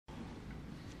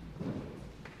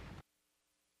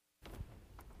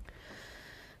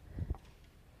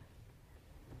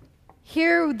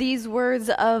Hear these words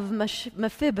of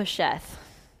Mephibosheth.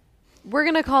 We're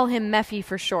going to call him Mephi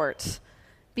for short,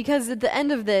 because at the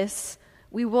end of this,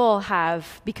 we will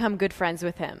have become good friends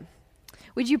with him.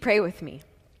 Would you pray with me?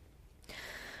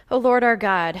 O Lord our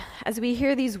God, as we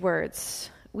hear these words,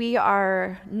 we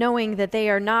are knowing that they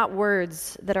are not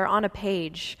words that are on a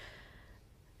page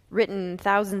written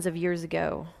thousands of years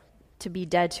ago to be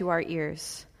dead to our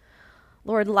ears.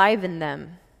 Lord, liven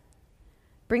them.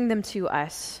 Bring them to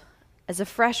us as a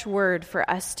fresh word for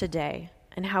us today,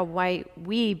 and how might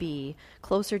we be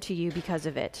closer to you because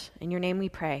of it. In your name we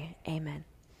pray. Amen.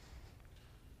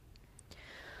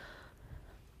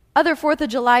 Other 4th of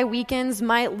July weekends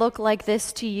might look like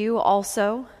this to you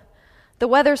also. The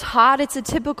weather's hot. It's a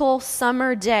typical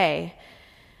summer day.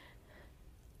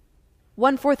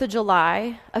 One 4th of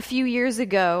July, a few years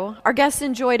ago, our guests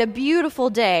enjoyed a beautiful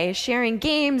day, sharing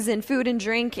games and food and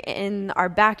drink in our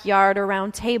backyard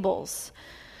around tables.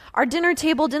 Our dinner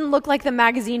table didn't look like the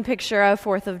magazine picture of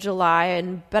 4th of July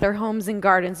and Better Homes and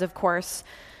Gardens, of course,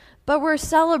 but we're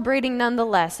celebrating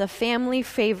nonetheless a family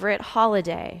favorite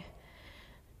holiday,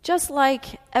 just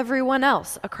like everyone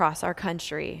else across our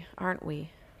country, aren't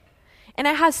we? And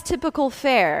it has typical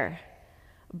fare: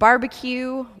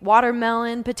 barbecue,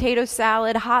 watermelon, potato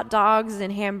salad, hot dogs,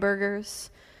 and hamburgers.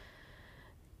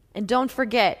 And don't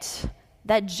forget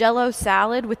that Jell-O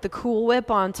salad with the Cool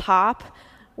Whip on top,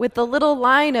 with the little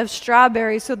line of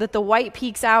strawberries so that the white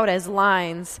peeks out as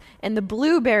lines, and the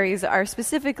blueberries are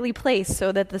specifically placed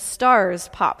so that the stars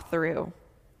pop through.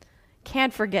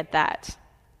 Can't forget that.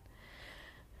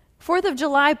 4th of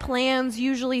July plans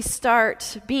usually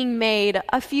start being made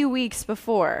a few weeks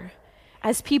before,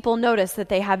 as people notice that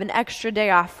they have an extra day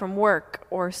off from work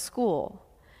or school.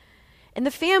 And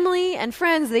the family and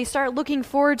friends, they start looking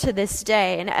forward to this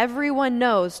day, and everyone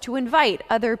knows to invite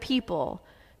other people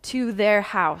to their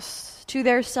house, to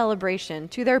their celebration,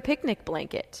 to their picnic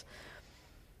blanket.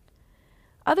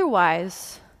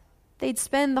 Otherwise, they'd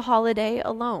spend the holiday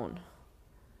alone.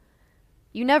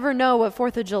 You never know what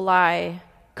 4th of July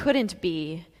couldn't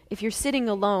be if you're sitting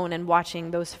alone and watching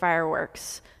those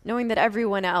fireworks, knowing that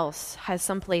everyone else has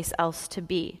someplace else to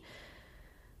be.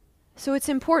 So it's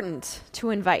important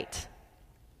to invite.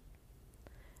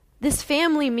 This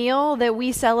family meal that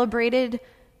we celebrated,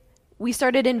 we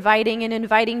started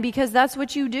inviting because that's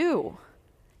what you do.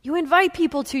 You invite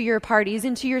people to your parties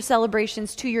and to your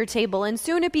celebrations, to your table, and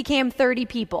soon it became 30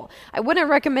 people. I wouldn't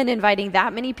recommend inviting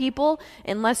that many people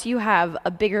unless you have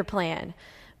a bigger plan.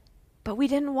 But we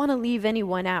didn't want to leave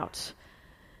anyone out.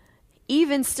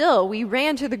 Even still, we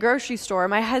ran to the grocery store,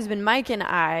 my husband Mike and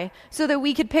I, so that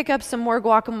we could pick up some more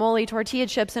guacamole, tortilla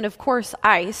chips, and of course,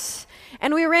 ice.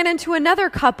 And we ran into another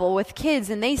couple with kids,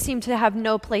 and they seemed to have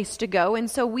no place to go. And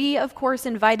so we, of course,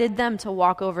 invited them to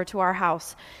walk over to our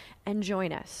house and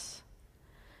join us.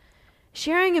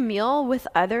 Sharing a meal with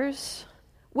others,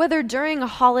 whether during a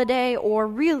holiday or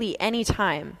really any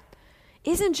time,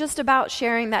 isn't just about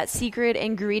sharing that secret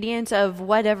ingredient of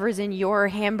whatever's in your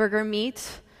hamburger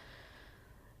meat,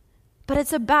 but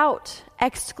it's about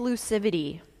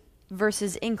exclusivity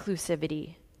versus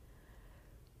inclusivity.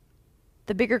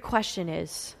 The bigger question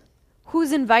is,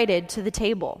 who's invited to the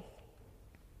table?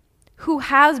 Who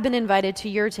has been invited to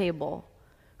your table?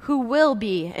 Who will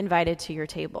be invited to your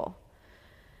table?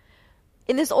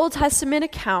 In this Old Testament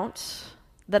account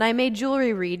that I made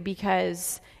Jewelry read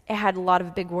because it had a lot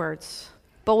of big words,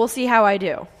 but we'll see how I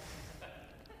do.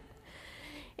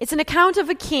 It's an account of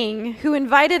a king who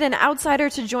invited an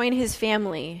outsider to join his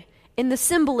family in the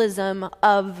symbolism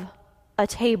of a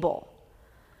table.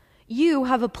 You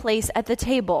have a place at the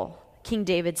table, King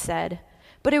David said,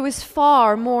 but it was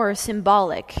far more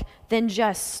symbolic than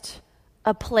just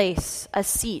a place, a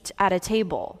seat at a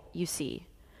table, you see.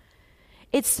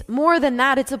 It's more than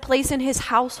that. It's a place in his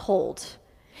household.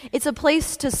 It's a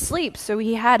place to sleep, so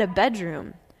he had a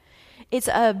bedroom. It's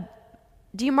a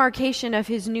demarcation of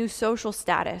his new social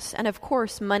status, and of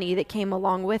course, money that came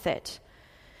along with it.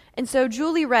 And so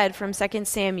Julie read from 2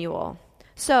 Samuel.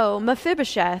 So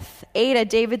Mephibosheth ate at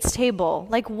David's table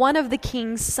like one of the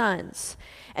king's sons.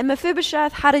 And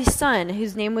Mephibosheth had a son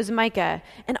whose name was Micah,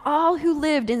 and all who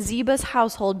lived in Ziba's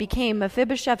household became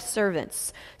Mephibosheth's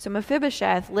servants. So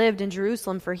Mephibosheth lived in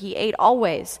Jerusalem, for he ate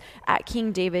always at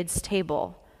King David's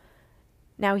table.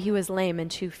 Now he was lame in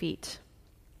 2 feet.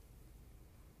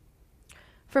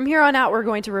 From here on out, we're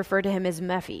going to refer to him as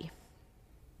Mephi.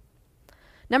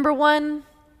 Number one,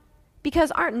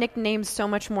 because aren't nicknames so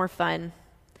much more fun?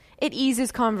 It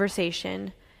eases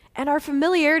conversation, and our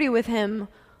familiarity with him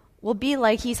will be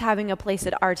like he's having a place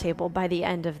at our table by the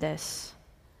end of this.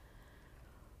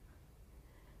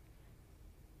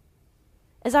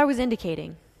 As I was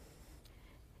indicating,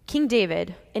 King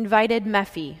David invited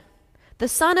Mephi, the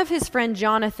son of his friend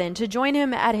Jonathan, to join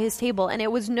him at his table, and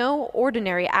it was no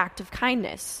ordinary act of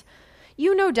kindness.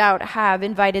 You no doubt have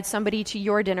invited somebody to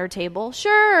your dinner table.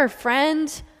 Sure,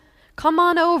 friend, come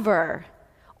on over.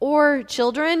 Or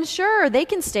children, sure, they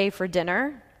can stay for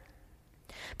dinner.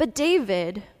 But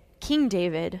David, King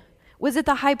David, was at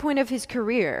the high point of his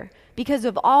career because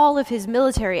of all of his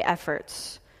military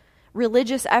efforts,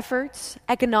 religious efforts,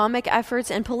 economic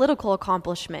efforts, and political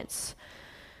accomplishments.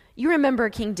 You remember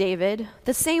King David,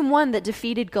 the same one that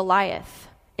defeated Goliath.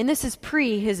 And this is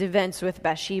pre his events with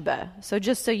Bathsheba, so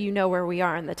just so you know where we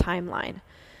are in the timeline.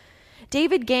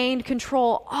 David gained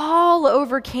control all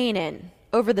over Canaan,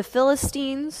 over the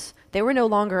Philistines. They were no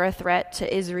longer a threat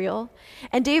to Israel.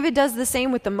 And David does the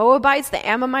same with the Moabites, the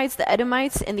Ammonites, the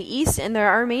Edomites in the east, and the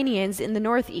Arameans in the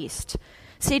northeast,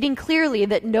 stating clearly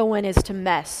that no one is to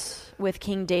mess with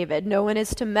King David. No one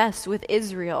is to mess with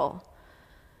Israel.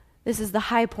 This is the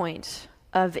high point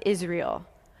of Israel.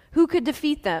 Who could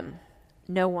defeat them?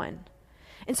 No one.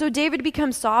 And so David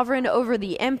becomes sovereign over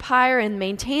the empire and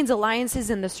maintains alliances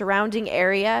in the surrounding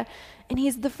area, and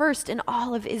he's the first in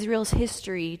all of Israel's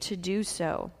history to do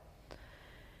so.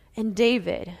 And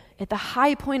David, at the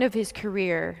high point of his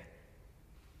career,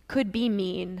 could be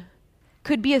mean,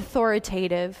 could be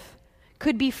authoritative,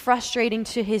 could be frustrating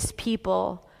to his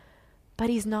people, but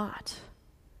he's not.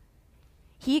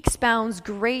 He expounds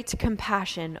great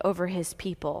compassion over his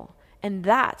people, and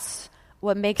that's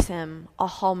what makes him a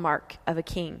hallmark of a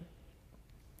king.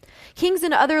 Kings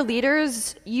and other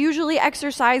leaders usually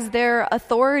exercise their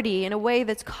authority in a way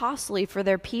that's costly for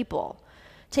their people,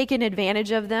 taking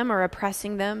advantage of them or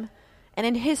oppressing them. And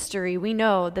in history, we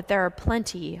know that there are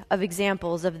plenty of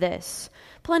examples of this,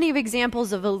 plenty of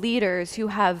examples of leaders who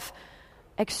have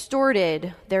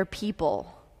extorted their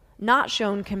people, not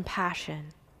shown compassion.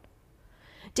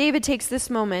 David takes this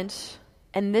moment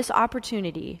and this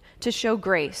opportunity to show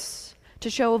grace, to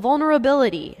show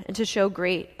vulnerability, and to show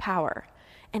great power.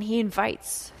 And he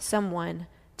invites someone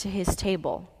to his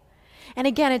table. And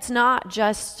again, it's not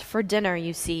just for dinner,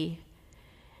 you see.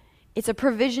 It's a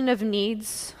provision of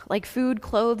needs like food,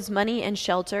 clothes, money, and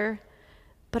shelter,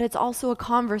 but it's also a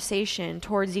conversation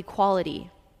towards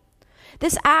equality.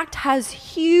 This act has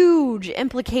huge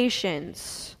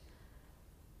implications.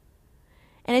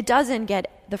 And it doesn't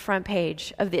get the front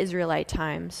page of the Israelite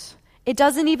Times. It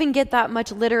doesn't even get that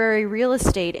much literary real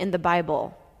estate in the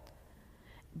Bible.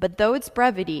 But though it's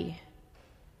brevity,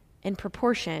 in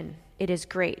proportion, it is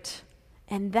great.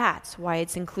 And that's why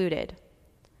it's included.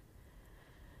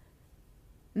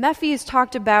 Mephi is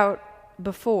talked about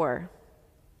before,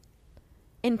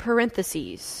 in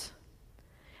parentheses.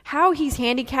 How he's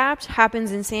handicapped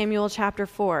happens in Samuel chapter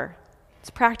 4. It's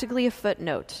practically a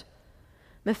footnote.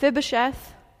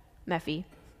 Mephibosheth, Mephi,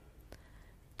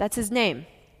 that's his name.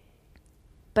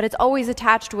 But it's always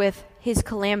attached with his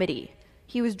calamity.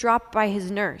 He was dropped by his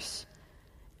nurse,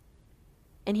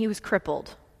 and he was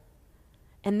crippled.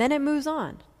 And then it moves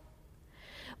on.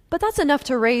 But that's enough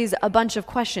to raise a bunch of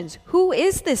questions. Who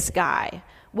is this guy?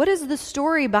 What is the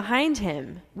story behind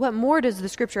him? What more does the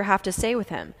scripture have to say with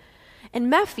him?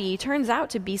 And Mephi turns out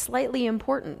to be slightly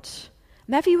important.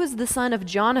 Mephi was the son of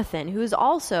Jonathan, who is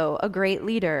also a great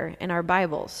leader in our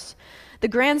Bibles, the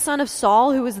grandson of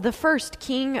Saul, who was the first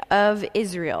king of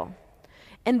Israel.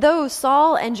 And though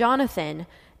Saul and Jonathan,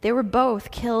 they were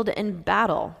both killed in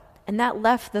battle, and that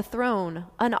left the throne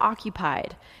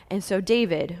unoccupied. And so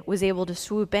David was able to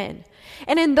swoop in.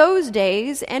 And in those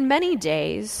days, and many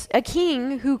days, a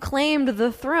king who claimed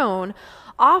the throne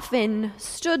often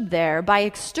stood there by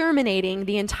exterminating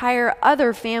the entire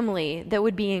other family that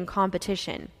would be in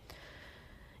competition.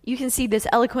 You can see this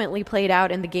eloquently played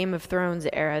out in the Game of Thrones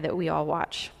era that we all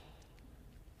watch.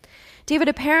 David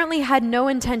apparently had no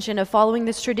intention of following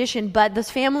this tradition, but the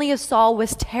family of Saul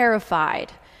was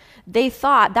terrified. They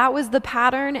thought that was the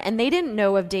pattern, and they didn't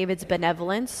know of David's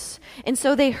benevolence, and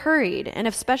so they hurried, and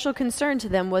of special concern to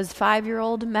them was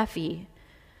 5-year-old Mephi.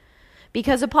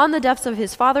 Because upon the deaths of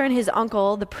his father and his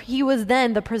uncle, he was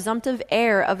then the presumptive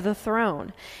heir of the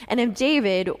throne. And if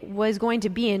David was going to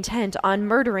be intent on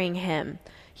murdering him,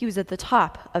 he was at the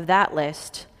top of that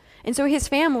list. And so his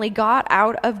family got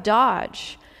out of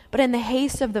Dodge. But in the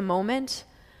haste of the moment,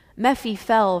 Mephi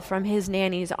fell from his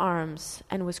nanny's arms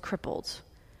and was crippled,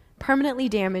 permanently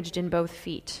damaged in both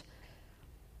feet.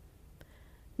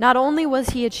 Not only was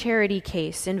he a charity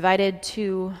case invited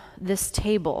to this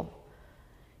table,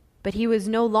 but he was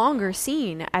no longer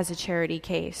seen as a charity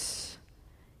case.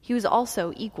 He was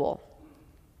also equal.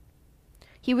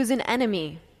 He was an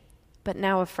enemy, but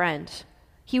now a friend.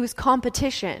 He was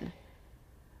competition,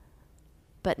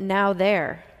 but now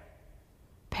there.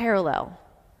 Parallel.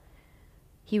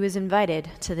 He was invited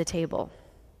to the table.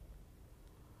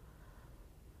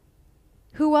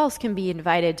 Who else can be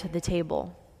invited to the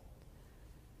table?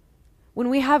 When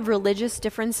we have religious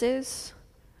differences,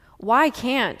 why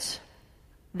can't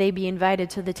they be invited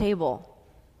to the table?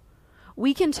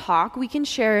 We can talk, we can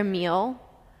share a meal,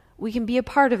 we can be a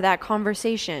part of that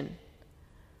conversation.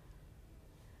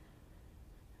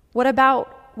 What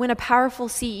about when a powerful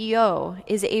CEO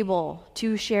is able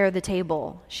to share the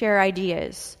table, share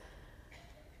ideas?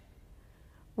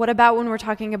 What about when we're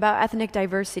talking about ethnic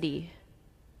diversity?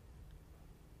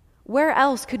 Where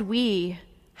else could we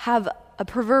have a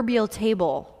proverbial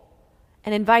table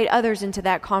and invite others into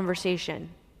that conversation?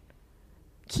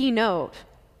 Keynote,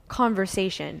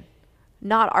 conversation,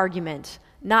 not argument,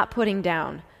 not putting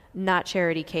down, not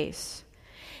charity case.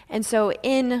 And so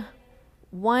in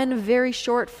one very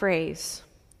short phrase,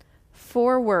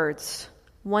 4 words,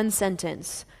 1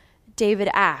 sentence, David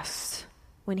asks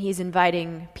when he's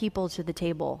inviting people to the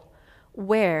table,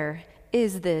 "Where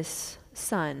is this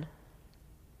son?"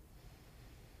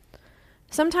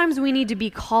 Sometimes we need to be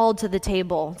called to the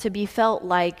table to be felt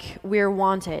like we're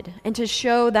wanted and to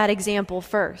show that example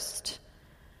first.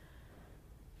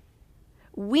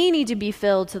 We need to be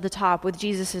filled to the top with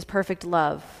Jesus' perfect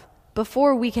love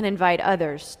before we can invite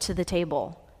others to the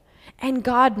table. And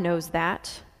God knows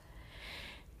that.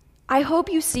 I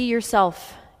hope you see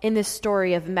yourself in this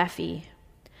story of Mephi,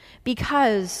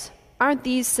 because aren't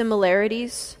these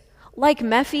similarities? Like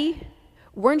Mephi,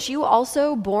 weren't you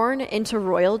also born into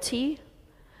royalty?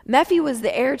 Mephi was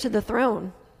the heir to the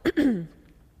throne.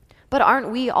 But aren't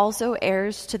we also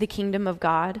heirs to the kingdom of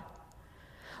God?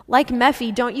 Like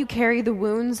Mephi, don't you carry the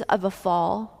wounds of a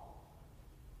fall?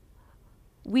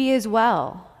 We as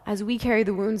well, as we carry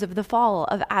the wounds of the fall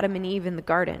of Adam and Eve in the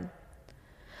garden.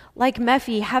 Like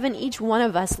Mephi, haven't each one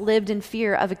of us lived in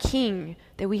fear of a king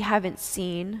that we haven't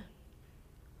seen?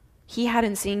 He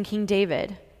hadn't seen King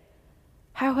David.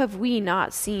 How have we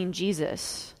not seen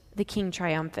Jesus, the King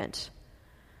triumphant?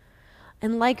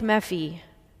 And like Mephi,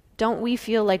 don't we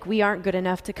feel like we aren't good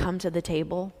enough to come to the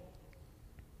table?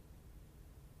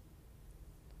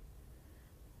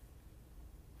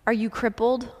 Are you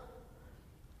crippled?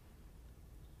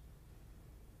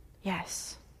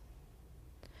 Yes.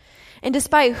 And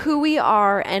despite who we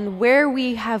are and where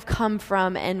we have come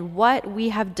from and what we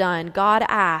have done, God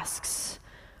asks,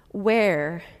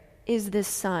 "Where is this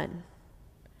son?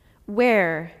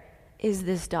 Where is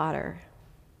this daughter?"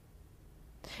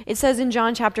 It says in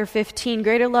John chapter 15,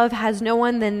 "Greater love has no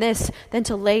one than this, than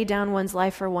to lay down one's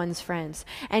life for one's friends."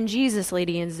 And Jesus,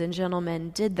 ladies and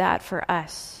gentlemen, did that for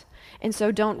us. And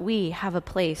so don't we have a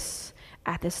place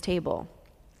at this table?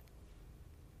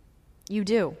 You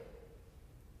do.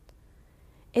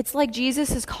 It's like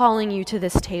Jesus is calling you to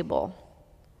this table.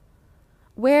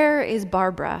 Where is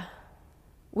Barbara?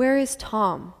 Where is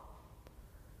Tom?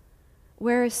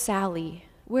 Where is Sally?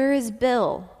 Where is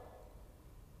Bill?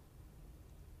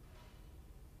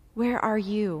 Where are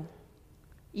you?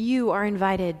 You are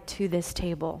invited to this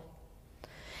table.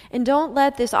 And don't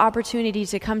let this opportunity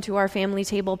to come to our family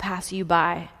table pass you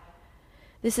by.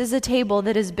 This is a table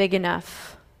that is big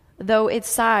enough. Though its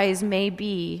size may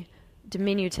be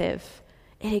diminutive,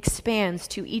 it expands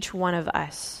to each one of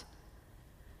us.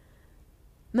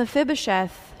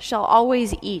 Mephibosheth shall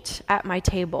always eat at my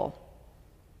table.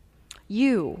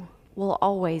 You will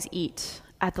always eat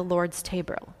at the Lord's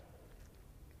table.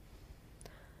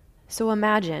 So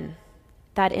imagine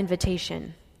that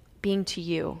invitation being to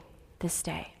you this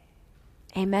day.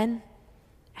 Amen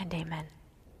and amen.